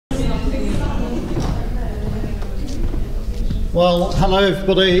Well, hello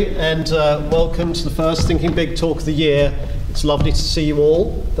everybody, and welcome to the first Thinking Big talk of the year. It's lovely to see you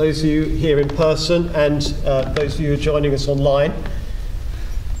all, those of you here in person and those of you who are joining us online.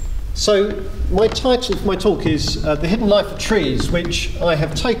 So my title for my talk is The Hidden Life of Trees, which I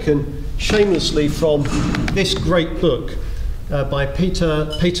have taken shamelessly from this great book by Peter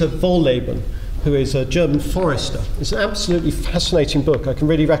Woldingham, who is a German forester. It's an absolutely fascinating book. I can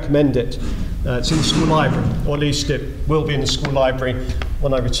really recommend it. It's in the school library, or at least it will be in the school library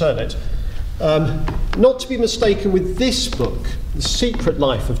when I return it. Not to be mistaken with this book, The Secret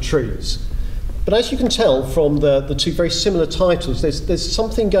Life of Trees. But as you can tell from the two very similar titles, there's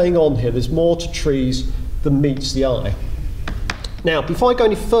something going on here. There's more to trees than meets the eye. Now, before I go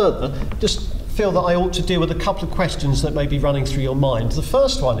any further, just feel that I ought to deal with a couple of questions that may be running through your mind. The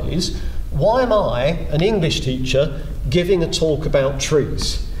first one is, why am I, an English teacher, giving a talk about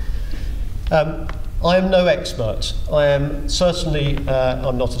trees? I am no expert. I am certainly,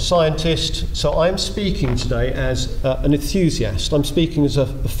 I'm not a scientist, so I'm speaking today as an enthusiast. I'm speaking as a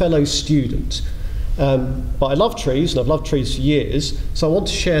fellow student. But I love trees, and I've loved trees for years, so I want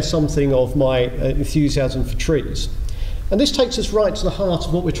to share something of my enthusiasm for trees. And this takes us right to the heart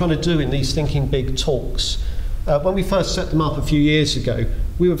of what we're trying to do in these Thinking Big talks. When we first set them up a few years ago,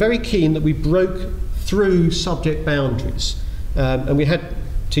 we were very keen that we broke through subject boundaries. And we had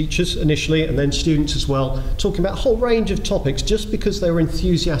teachers initially, and then students as well, talking about a whole range of topics just because they were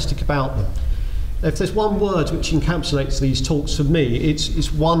enthusiastic about them. If there's one word which encapsulates these talks for me, it's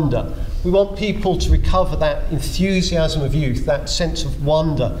wonder. We want people to recover that enthusiasm of youth, that sense of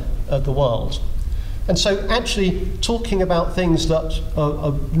wonder at the world. And so actually talking about things that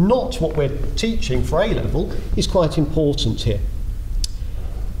are not what we're teaching for A-level is quite important here.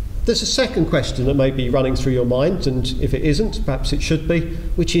 There's a second question that may be running through your mind, and if it isn't, perhaps it should be,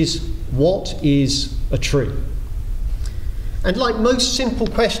 which is, what is a tree? And like most simple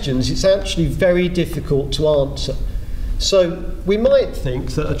questions, it's actually very difficult to answer. So we might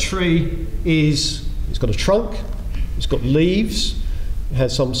think that a tree it's got a trunk, it's got leaves, it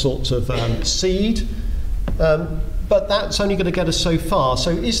has some sort of seed, but that's only going to get us so far. So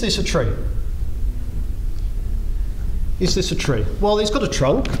is this a tree? Is this a tree? Well, it's got a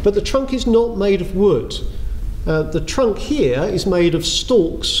trunk, but the trunk is not made of wood. The trunk here is made of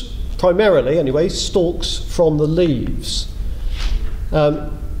stalks, primarily anyway, stalks from the leaves.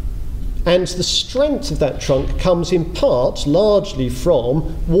 And the strength of that trunk comes in part largely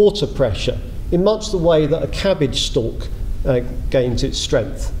from water pressure, in much the way that a cabbage stalk gains its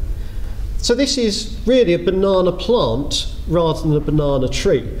strength. So this is really a banana plant rather than a banana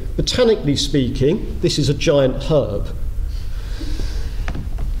tree. Botanically speaking, this is a giant herb.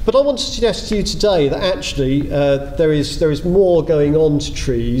 But I want to suggest to you today that actually there is more going on to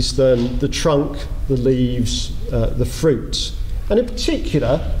trees than the trunk, the leaves, the fruit. And in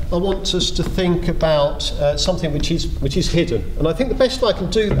particular, I want us to think about something which is hidden. And I think the best way I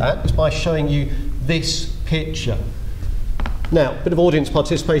can do that is by showing you this picture. Now, a bit of audience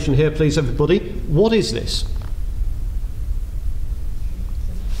participation here, please, everybody. What is this?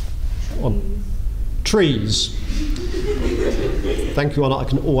 Trees. Thank you, Anna. I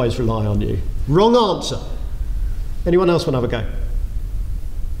can always rely on you. Wrong answer. Anyone else want to have a go?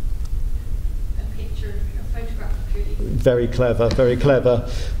 A picture, a photograph of trees. Very clever, very clever.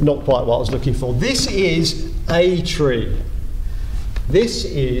 Not quite what I was looking for. This is a tree. This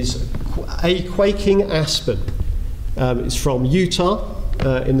is a quaking aspen. It's from Utah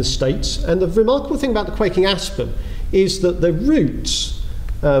in the States. And the remarkable thing about the quaking aspen is that the roots,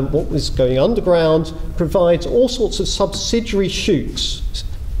 what is going underground, provides all sorts of subsidiary shoots.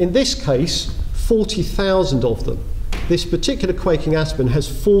 In this case, 40,000 of them. This particular quaking aspen has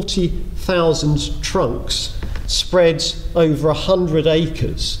 40,000 trunks, spreads over 100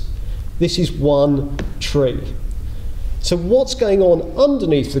 acres. This is one tree. So what's going on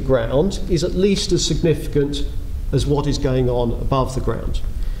underneath the ground is at least as significant as what is going on above the ground.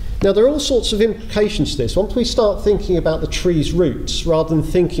 Now, there are all sorts of implications to this. Once we start thinking about the tree's roots, rather than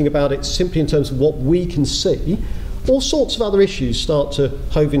thinking about it simply in terms of what we can see, all sorts of other issues start to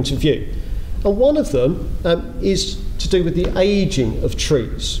hove into view. And one of them is to do with the aging of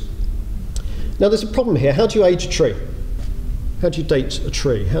trees. Now, there's a problem here. How do you age a tree? How do you date a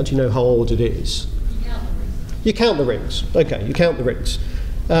tree? How do you know how old it is? You count the rings. Okay, you count the rings.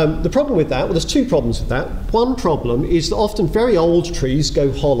 The problem with that, well, there's two problems with that. One problem is that often very old trees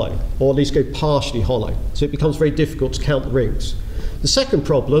go hollow, or at least go partially hollow, so it becomes very difficult to count the rings. The second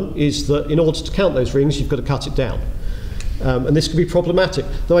problem is that in order to count those rings, you've got to cut it down. And this can be problematic.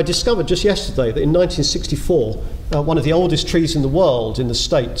 Though I discovered just yesterday that in 1964, one of the oldest trees in the world in the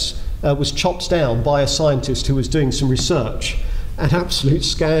States was chopped down by a scientist who was doing some research. An absolute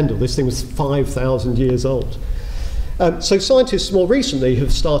scandal. This thing was 5,000 years old. So scientists more recently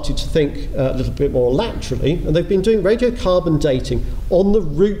have started to think a little bit more laterally, and they've been doing radiocarbon dating on the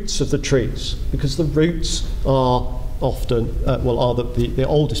roots of the trees, because the roots are often, are the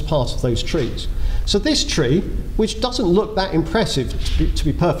oldest part of those trees. So this tree, which doesn't look that impressive, to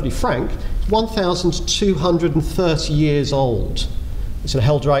be perfectly frank, is 1,230 years old. It's a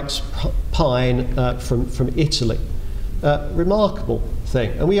Helldreich's pine from Italy. Remarkable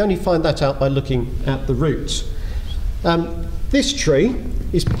thing, and we only find that out by looking at the roots. This tree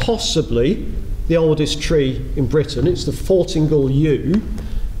is possibly the oldest tree in Britain. It's the Fortingal yew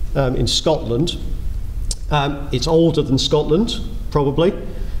in Scotland. It's older than Scotland, probably,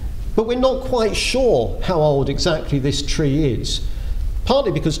 but we're not quite sure how old exactly this tree is.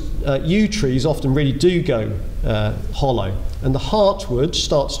 Partly because yew trees often really do go hollow, and the heartwood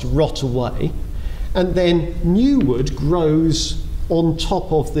starts to rot away, and then new wood grows on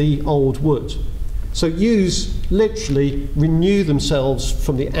top of the old wood. So yews literally renew themselves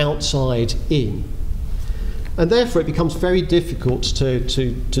from the outside in. And therefore it becomes very difficult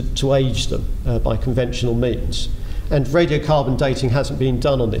to age them by conventional means. And radiocarbon dating hasn't been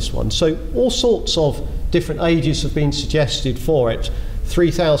done on this one. So all sorts of different ages have been suggested for it.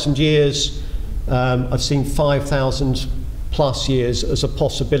 3,000 years, I've seen 5,000 plus years as a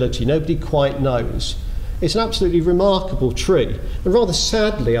possibility. Nobody quite knows. It's an absolutely remarkable tree, and rather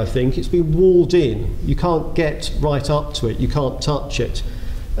sadly I think it's been walled in. You can't get right up to it, you can't touch it.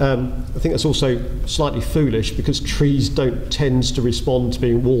 I think that's also slightly foolish, because trees don't tend to respond to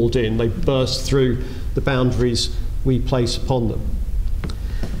being walled in. They burst through the boundaries we place upon them.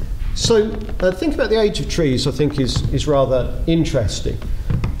 So think about the age of trees, I think is rather interesting.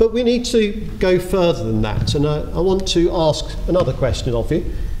 But we need to go further than that, and I want to ask another question of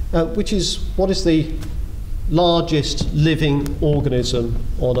you, which is, what is the largest living organism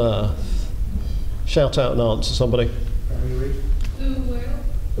on Earth? Shout out and answer, somebody. Blue whale.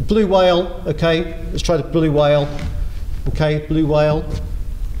 A blue whale, okay, let's try the blue whale. Okay, blue whale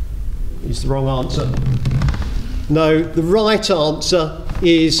is the wrong answer. No, the right answer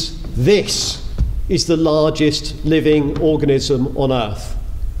is this is the largest living organism on Earth.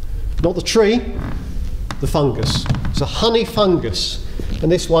 Not the tree, the fungus. It's a honey fungus,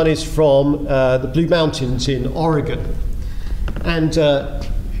 and this one is from the Blue Mountains in Oregon. And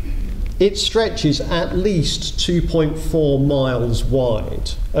it stretches at least 2.4 miles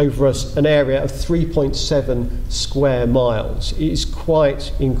wide over an area of 3.7 square miles. It is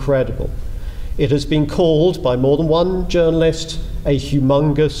quite incredible. It has been called by more than one journalist a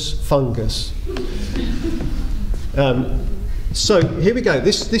humongous fungus. So here we go,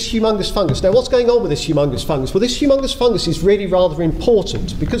 this humongous fungus. Now what's going on with this humongous fungus? Well, this humongous fungus is really rather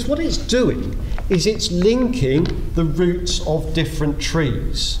important, because what it's doing is it's linking the roots of different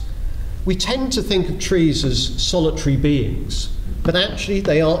trees. We tend to think of trees as solitary beings, but actually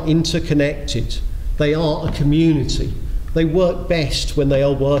they are interconnected. They are a community. They work best when they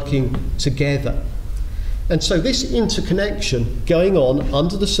are working together. And so this interconnection going on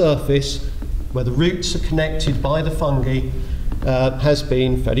under the surface, where the roots are connected by the fungi, has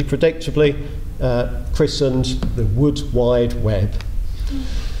been fairly predictably christened the Wood Wide Web.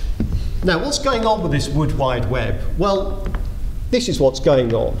 Now, what's going on with this Wood Wide Web? Well, this is what's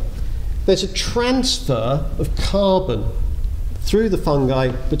going on. There's a transfer of carbon through the fungi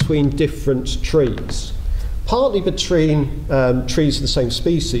between different trees, partly between trees of the same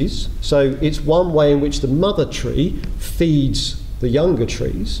species. So it's one way in which the mother tree feeds the younger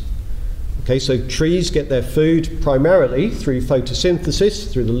trees. Okay, so trees get their food primarily through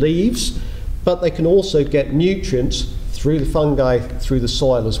photosynthesis, through the leaves, but they can also get nutrients through the fungi, through the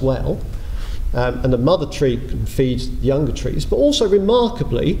soil as well. And the mother tree can feed the younger trees, but also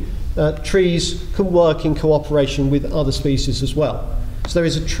remarkably, trees can work in cooperation with other species as well. So there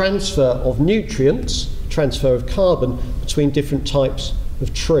is a transfer of nutrients, transfer of carbon between different types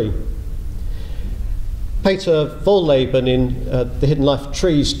of tree. Peter Woldingham in The Hidden Life of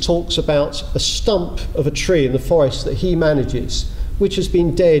Trees talks about a stump of a tree in the forest that he manages, which has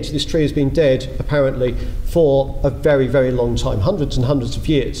been dead. This tree has been dead apparently for a very, very long time, hundreds and hundreds of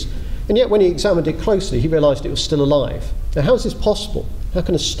years. And yet when he examined it closely, he realised it was still alive. Now, how is this possible? How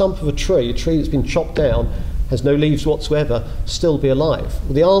can a stump of a tree that's been chopped down, has no leaves whatsoever, still be alive?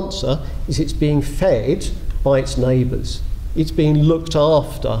 Well, the answer is it's being fed by its neighbours. It's being looked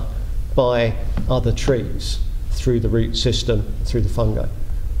after by other trees through the root system, through the fungi.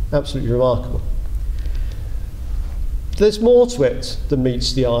 Absolutely remarkable. There's more to it than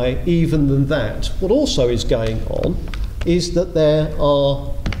meets the eye, even than that. What also is going on is that there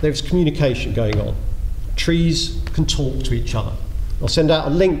are there's communication going on. Trees can talk to each other. I'll send out a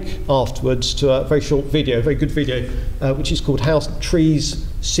link afterwards to a very short video, a very good video, which is called How Trees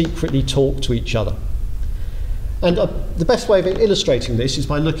Secretly Talk to Each Other. And the best way of illustrating this is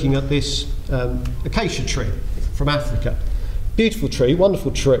by looking at this acacia tree from Africa. Beautiful tree,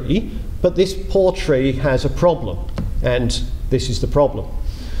 wonderful tree, but this poor tree has a problem, and this is the problem.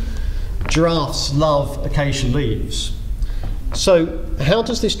 Giraffes love acacia leaves. So how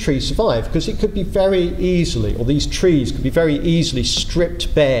does this tree survive? Because it could be very easily, or these trees could be very easily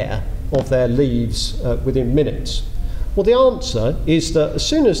stripped bare of their leaves within minutes. Well, the answer is that as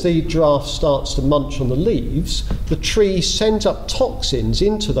soon as the giraffe starts to munch on the leaves, the tree sends up toxins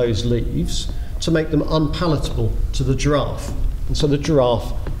into those leaves to make them unpalatable to the giraffe. And so the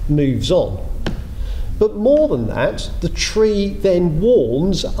giraffe moves on. But more than that, the tree then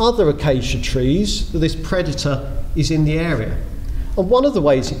warns other acacia trees that this predator is in the area. And one of the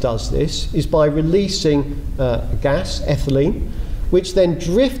ways it does this is by releasing a gas, ethylene, which then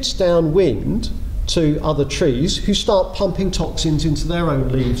drifts downwind to other trees who start pumping toxins into their own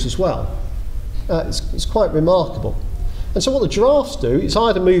leaves as well. It's quite remarkable. And so what the giraffes do is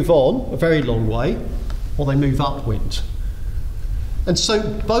either move on a very long way or they move upwind. And so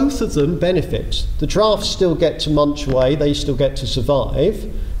both of them benefit. The giraffes still get to munch away, they still get to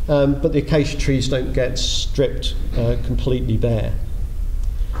survive, but the acacia trees don't get stripped completely bare.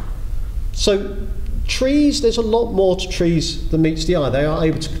 So trees, there's a lot more to trees than meets the eye. They are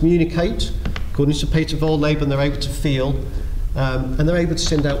able to communicate. According to Peter Woldingham, they're able to feel, and they're able to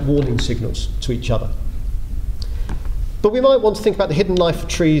send out warning signals to each other. But we might want to think about the hidden life of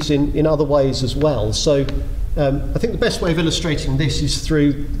trees in other ways as well. So I think the best way of illustrating this is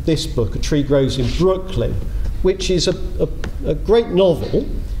through this book, A Tree Grows in Brooklyn, which is a great novel.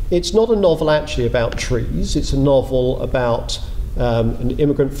 It's not a novel actually about trees, it's a novel about an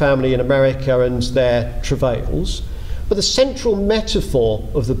immigrant family in America and their travails. But the central metaphor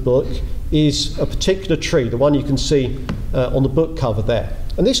of the book is a particular tree, the one you can see on the book cover there.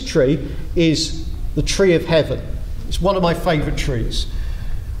 And this tree is the Tree of Heaven. It's one of my favourite trees.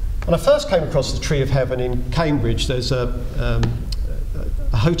 And I first came across the Tree of Heaven in Cambridge. There's a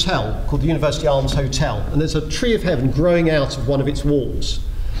hotel called the University Arms Hotel, and there's a Tree of Heaven growing out of one of its walls.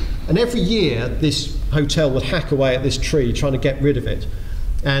 And every year this hotel would hack away at this tree trying to get rid of it.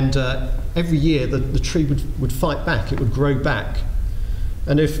 And every year the tree would fight back, it would grow back.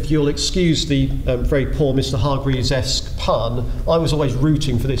 And if you'll excuse the very poor Mr. Hargreaves-esque pun, I was always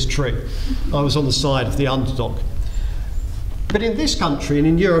rooting for this tree. I was on the side of the underdog. But in this country and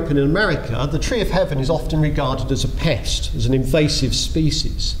in Europe and in America, the Tree of Heaven is often regarded as a pest, as an invasive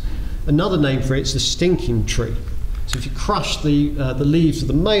species. Another name for it is the stinking tree. So if you crush the leaves of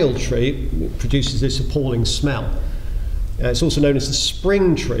the male tree, it produces this appalling smell. It's also known as the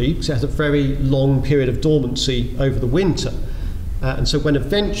spring tree because it has a very long period of dormancy over the winter. And so when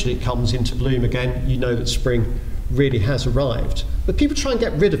eventually it comes into bloom again, you know that spring really has arrived. But people try and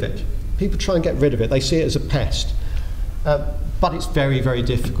get rid of it. People try and get rid of it. They see it as a pest. But it's very, very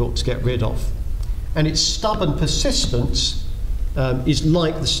difficult to get rid of. And its stubborn persistence is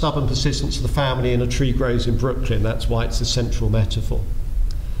like the stubborn persistence of the family in A Tree Grows in Brooklyn. That's why it's the central metaphor.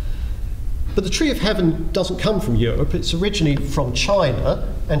 But the Tree of Heaven doesn't come from Europe. It's originally from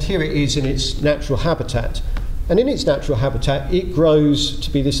China, and here it is in its natural habitat. And in its natural habitat, it grows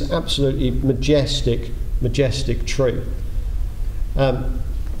to be this absolutely majestic tree.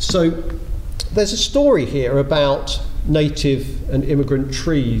 So there's a story here about native and immigrant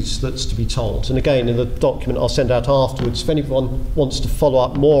trees that's to be told. And again, in the document I'll send out afterwards, if anyone wants to follow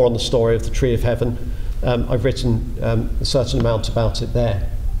up more on the story of the Tree of Heaven, I've written a certain amount about it there.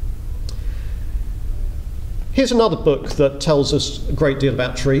 Here's another book that tells us a great deal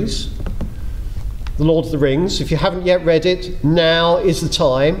about trees. The Lord of the Rings. If you haven't yet read it, now is the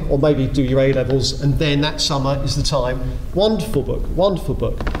time, or maybe do your A-levels, and then that summer is the time. Wonderful book, wonderful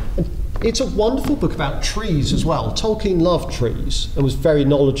book. And it's a wonderful book about trees as well. Tolkien loved trees and was very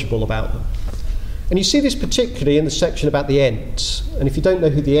knowledgeable about them. And you see this particularly in the section about the Ents. And if you don't know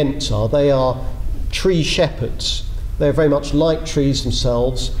who the Ents are, they are tree shepherds. They're very much like trees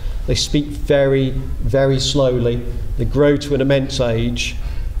themselves. They speak very, very slowly. They grow to an immense age.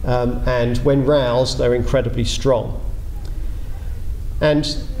 And when roused, they're incredibly strong. And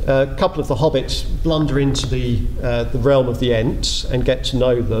a couple of the hobbits blunder into the realm of the Ents and get to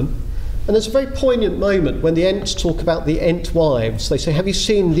know them. And there's a very poignant moment when the Ents talk about the Ent wives. They say, "Have you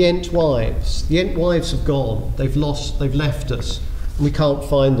seen the Ent wives? The Ent wives have gone. They've left us, and we can't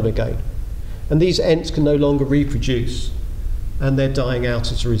find them again. And these Ents can no longer reproduce, and they're dying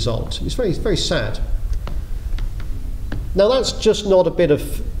out as a result." It's very, very sad. Now that's just not a bit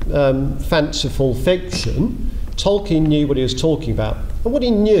of fanciful fiction. Tolkien knew what he was talking about. And what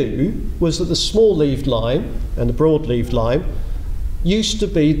he knew was that the small-leaved lime and the broad-leaved lime used to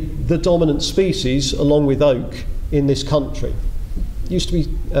be the dominant species along with oak in this country. Used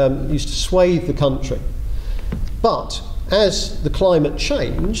to swathe the country. But as the climate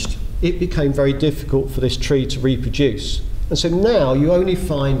changed, it became very difficult for this tree to reproduce. And so now you only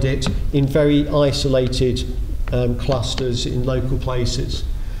find it in very isolated clusters in local places.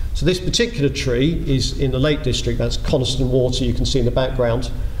 So this particular tree is in the Lake District, that's Coniston Water, you can see in the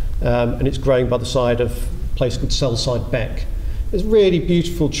background, and it's growing by the side of a place called Sellside Beck. It's a really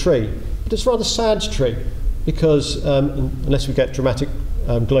beautiful tree, but it's a rather sad tree because unless we get dramatic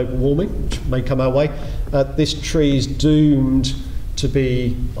global warming, which may come our way, this tree is doomed to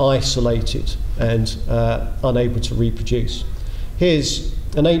be isolated and unable to reproduce. Here's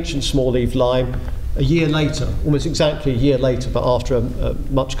an ancient small-leaved lime a year later, almost exactly a year later, but after a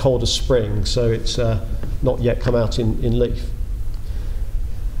much colder spring, so it's not yet come out in leaf.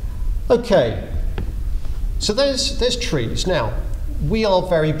 Okay, so there's trees. Now, we are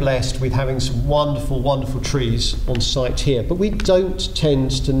very blessed with having some wonderful, wonderful trees on site here, but we don't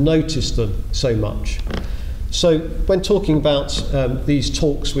tend to notice them so much. So when talking about these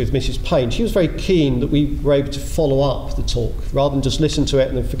talks with Mrs. Payne, she was very keen that we were able to follow up the talk rather than just listen to it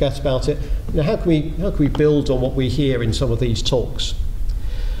and then forget about it. You know, how can we build on what we hear in some of these talks?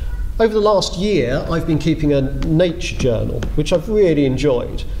 Over the last year, I've been keeping a nature journal, which I've really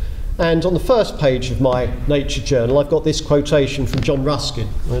enjoyed. And on the first page of my nature journal, I've got this quotation from John Ruskin.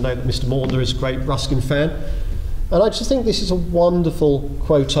 I know that Mr. Maunder is a great Ruskin fan. And I just think this is a wonderful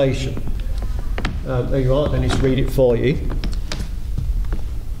quotation. There you are, let me just read it for you.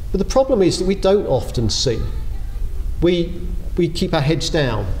 But the problem is that we don't often see. We keep our heads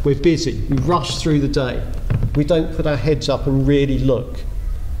down, we're busy, we rush through the day. We don't put our heads up and really look.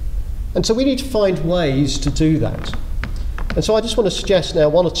 And so we need to find ways to do that. And so I just want to suggest now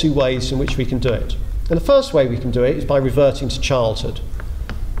one or two ways in which we can do it. And the first way we can do it is by reverting to childhood.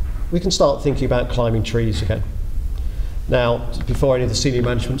 We can start thinking about climbing trees again. Now, before any of the senior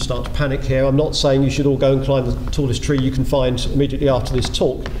management start to panic here, I'm not saying you should all go and climb the tallest tree you can find immediately after this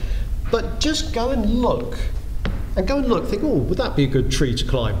talk, but just go and look. And go and look, think, oh, would that be a good tree to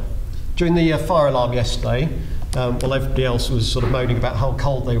climb? During the fire alarm yesterday, while everybody else was sort of moaning about how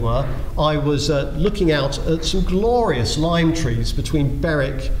cold they were, I was looking out at some glorious lime trees between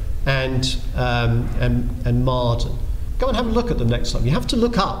Berwick and Marden. Go and have a look at them next time. You have to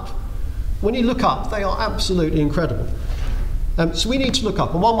look up. When you look up, they are absolutely incredible. So we need to look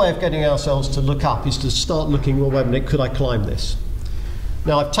up, and one way of getting ourselves to look up is to start looking, well, wait a minute, could I climb this?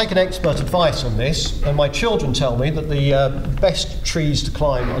 Now, I've taken expert advice on this, and my children tell me that the best trees to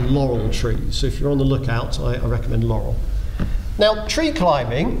climb are laurel trees. So if you're on the lookout, I recommend laurel. Now, tree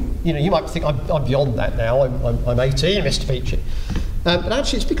climbing, you know, you might think I'm beyond that now. I'm 18, Mr. Peachy. But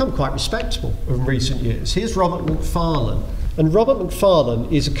actually, it's become quite respectable in recent years. Here's Robert Macfarlane. And Robert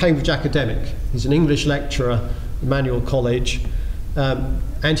Macfarlane is a Cambridge academic. He's an English lecturer at Emmanuel College.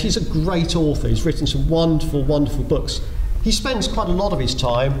 And he's a great author. He's written some wonderful, wonderful books. He spends quite a lot of his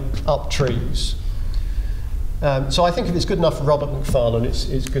time up trees. So I think if it's good enough for Robert Macfarlane,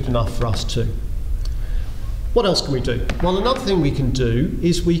 it's good enough for us too. What else can we do? Well, another thing we can do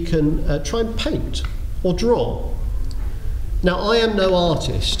is we can try and paint or draw. Now, I am no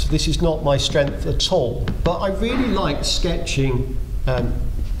artist. This is not my strength at all. But I really like sketching,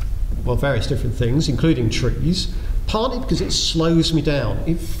 well, various different things, including trees, partly because it slows me down.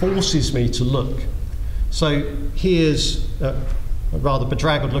 It forces me to look. So here's a rather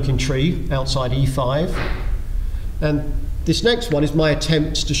bedraggled looking tree outside E5. And this next one is my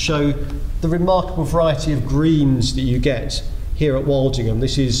attempt to show the remarkable variety of greens that you get here at Woldingham.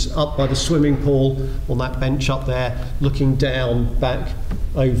 This is up by the swimming pool on that bench up there, looking down back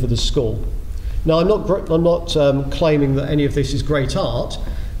over the school. Now, I'm not claiming that any of this is great art,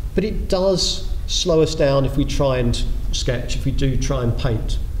 but it does slow us down if we try and sketch, if we do try and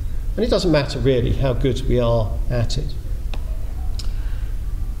paint. And it doesn't matter really how good we are at it.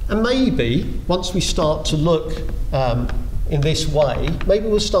 And maybe once we start to look in this way, maybe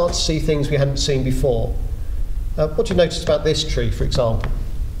we'll start to see things we hadn't seen before. What do you notice about this tree, for example?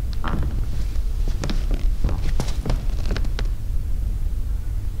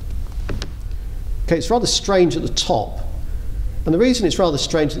 Okay, it's rather strange at the top. And the reason it's rather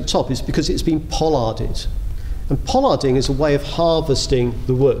strange at the top is because it's been pollarded. And pollarding is a way of harvesting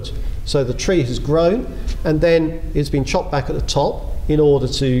the wood. So the tree has grown and then it's been chopped back at the top in order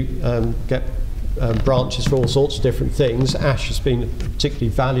to get branches for all sorts of different things. Ash has been a particularly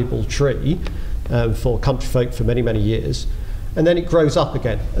valuable tree for country folk for many, many years. and then it grows up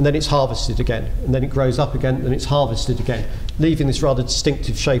again, and then it's harvested again, and then it grows up again, and it's harvested again, leaving this rather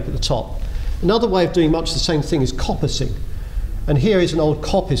distinctive shape at the top. Another way of doing much the same thing is coppicing. And here is an old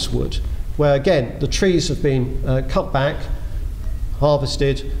coppice wood, where again, the trees have been cut back,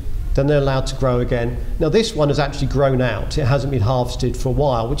 harvested, then they're allowed to grow again. Now this one has actually grown out. It hasn't been harvested for a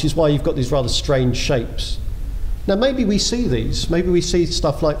while, which is why you've got these rather strange shapes. Now maybe we see these, maybe we see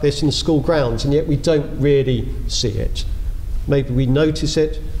stuff like this in the school grounds, and yet we don't really see it. Maybe we notice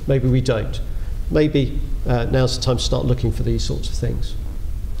it, maybe we don't. Maybe now's the time to start looking for these sorts of things.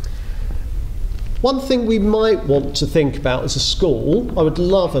 One thing we might want to think about as a school, I would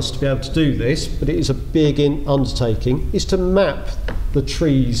love us to be able to do this, but it is a big undertaking, is to map the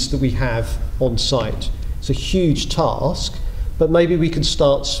trees that we have on site. It's a huge task, but maybe we can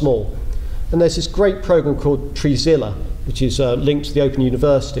start small. And there's this great program called Treezilla, which is linked to the Open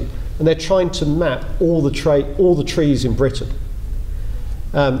University, and they're trying to map all the trees in Britain.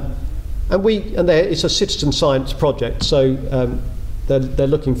 It's a citizen science project, so they're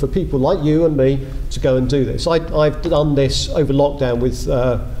looking for people like you and me to go and do this. I've done this over lockdown with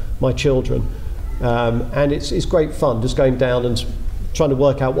my children, and it's great fun, just going down and trying to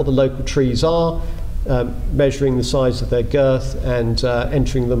work out what the local trees are, measuring the size of their girth, and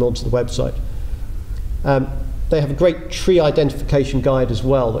entering them onto the website. They have a great tree identification guide as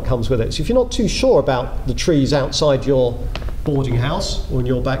well that comes with it. So if you're not too sure about the trees outside your boarding house or in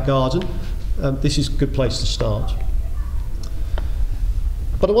your back garden, this is a good place to start.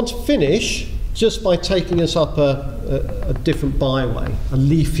 But I want to finish just by taking us up a different byway, a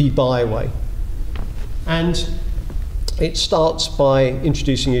leafy byway. And it starts by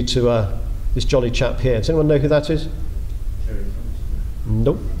introducing you to this jolly chap here. Does anyone know who that is?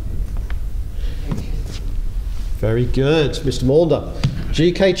 Nope. Very good, Mr. Maunder.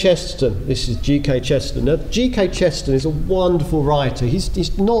 G.K. Chesterton. This is G.K. Chesterton. Now, G.K. Chesterton is a wonderful writer.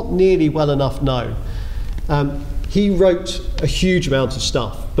 He's not nearly well enough known. He wrote a huge amount of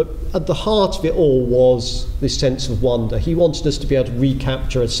stuff, but at the heart of it all was this sense of wonder. He wanted us to be able to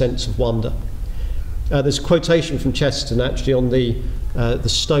recapture a sense of wonder. There's a quotation from Chesterton actually on the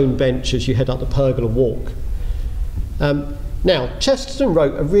stone bench as you head up the pergola walk. Now, Chesterton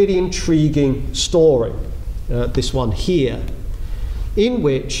wrote a really intriguing story, this one here, in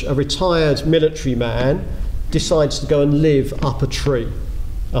which a retired military man decides to go and live up a tree,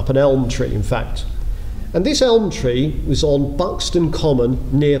 up an elm tree in fact. And this elm tree was on Buxton Common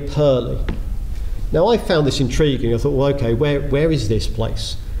near Purley. Now I found this intriguing. I thought, well, okay, where is this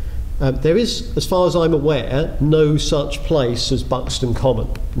place? There is, as far as I'm aware, no such place as Buxton Common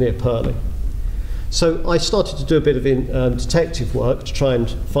near Purley. So I started to do a bit of detective work to try and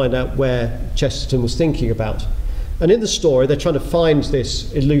find out where Chesterton was thinking about. And in the story, they're trying to find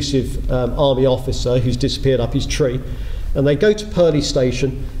this elusive army officer who's disappeared up his tree. And they go to Purley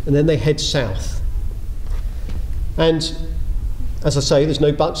Station, and then they head south. And as I say, there's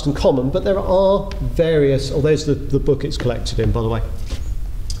no Buxton Common, but there are various, there's the book it's collected in, by the way.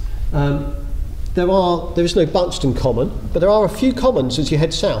 There is no Buxton Common, but there are a few commons as you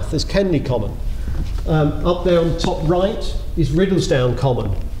head south. There's Kenley Common. Up there on the top right is Riddlesdown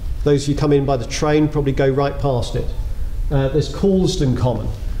Common. Those of you come in by the train probably go right past it. There's Coulsdon Common.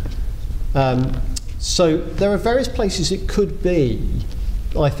 So there are various places it could be.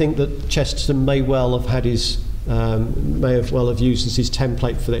 I think that Chesterton may well have had used as his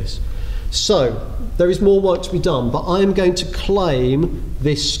template for this. So there is more work to be done, but I am going to claim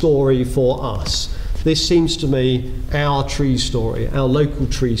this story for us. This seems to me our tree story, our local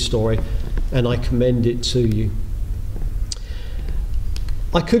tree story, and I commend it to you.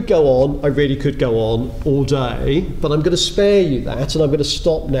 I could go on, I really could go on all day, but I'm going to spare you that, and I'm going to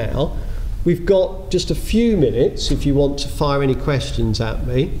stop now. We've got just a few minutes if you want to fire any questions at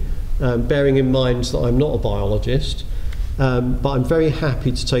me, bearing in mind that I'm not a biologist, but I'm very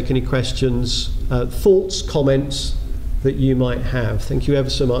happy to take any questions, thoughts, comments that you might have. Thank you ever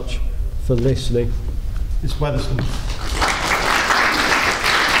so much for listening. Ms. Weatherston.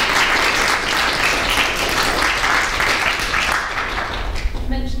 You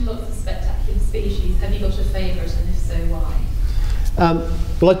mentioned lots of spectacular species. Have you got a favourite, and if so, why?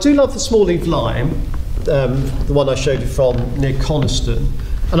 Well, I do love the small-leaved lime, the one I showed you from near Coniston,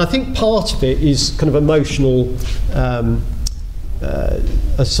 and I think part of it is kind of emotional, a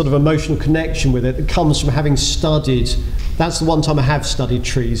sort of emotional connection with it that comes from having studied. That's the one time I have studied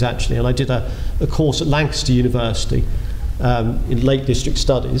trees actually, and I did a course at Lancaster University in Lake District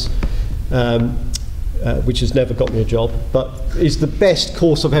Studies, which has never got me a job, but is the best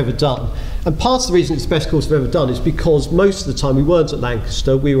course I've ever done. And part of the reason it's the best course I've ever done is because most of the time we weren't at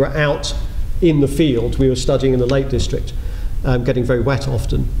Lancaster, we were out in the field, we were studying in the Lake District. getting very wet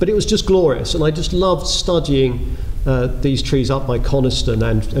often. But it was just glorious, and I just loved studying these trees up by Coniston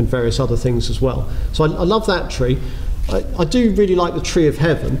and various other things as well. So I love that tree. I do really like the Tree of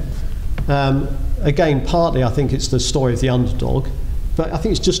Heaven. Again, partly I think it's the story of the underdog, but I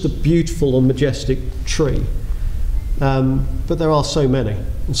think it's just a beautiful and majestic tree. But there are so many,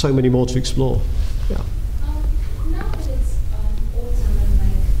 and so many more to explore. Yeah. Now that it's autumn and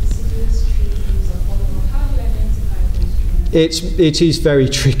like deciduous trees are falling, how do you identify those trees? It is very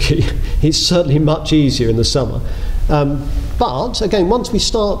tricky. It's certainly much easier in the summer. But again, once we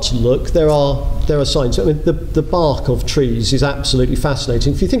start to look, there are signs. I mean, the bark of trees is absolutely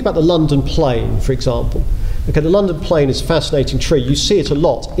fascinating. If you think about the London plane, for example, okay, the London plane is a fascinating tree. You see it a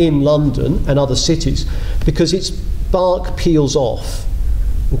lot in London and other cities because its bark peels off.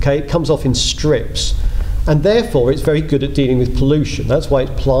 Okay, it comes off in strips, and therefore it's very good at dealing with pollution. That's why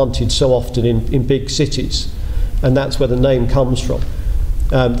it's planted so often in big cities, and that's where the name comes from.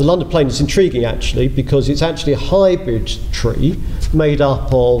 The London plane is intriguing actually because it's actually a hybrid tree made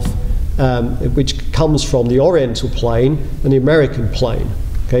up of which comes from the Oriental plane and the American plane.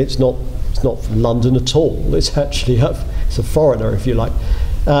 Okay, it's not from London at all. It's actually it's a foreigner, if you like.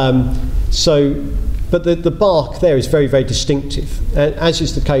 But the bark there is very, very distinctive, as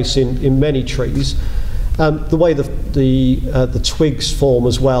is the case in many trees. The way the twigs form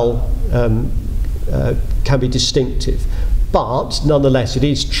as well can be distinctive. But nonetheless, it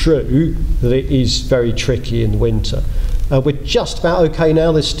is true that it is very tricky in winter. We're just about okay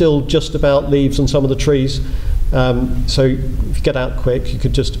now. There's still just about leaves on some of the trees. So if you get out quick, you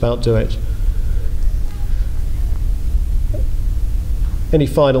could just about do it. Any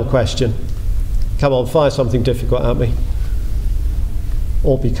final question? Come on, fire something difficult at me.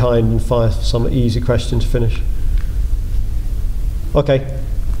 Or be kind and fire some easy question to finish. Okay.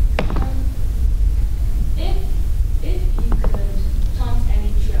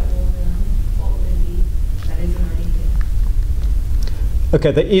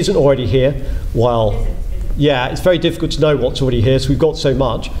 Okay, that isn't already here. Well, yeah, it's very difficult to know what's already here, so we've got so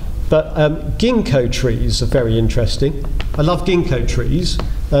much. But ginkgo trees are very interesting. I love ginkgo trees.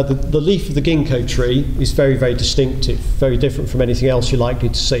 The leaf of the ginkgo tree is very, very distinctive, very different from anything else you're likely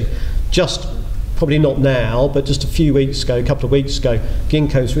to see. Just, probably not now, but just a few weeks ago, a couple of weeks ago,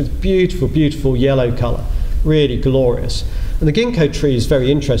 ginkgos with beautiful, beautiful yellow colour, really glorious. And the ginkgo tree is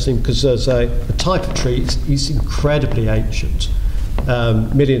very interesting because there's a type of tree, it's incredibly ancient.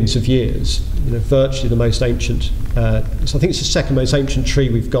 Millions of years, virtually the most ancient. So I think it's the second most ancient tree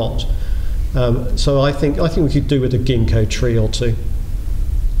we've got. So I think we could do with a ginkgo tree or two.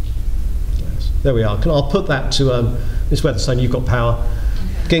 Yes. There we are. I'll put that to Ms. Weatherstone. You've got power.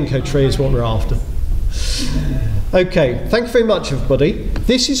 Ginkgo tree is what we're after. Okay. Thank you very much, everybody.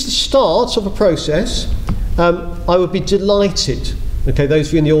 This is the start of a process. I would be delighted. Okay, those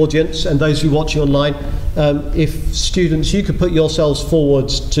of you in the audience and those of you watching online, if students, you could put yourselves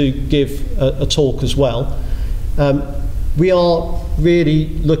forwards to give a talk as well. We are really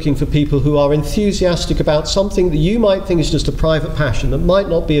looking for people who are enthusiastic about something that you might think is just a private passion that might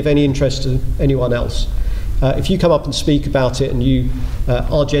not be of any interest to anyone else. If you come up and speak about it and you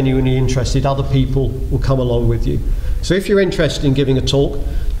are genuinely interested, other people will come along with you. So if you're interested in giving a talk,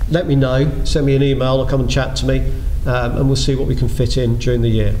 let me know, send me an email or come and chat to me, and we'll see what we can fit in during the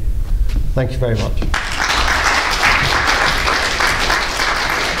year. Thank you very much.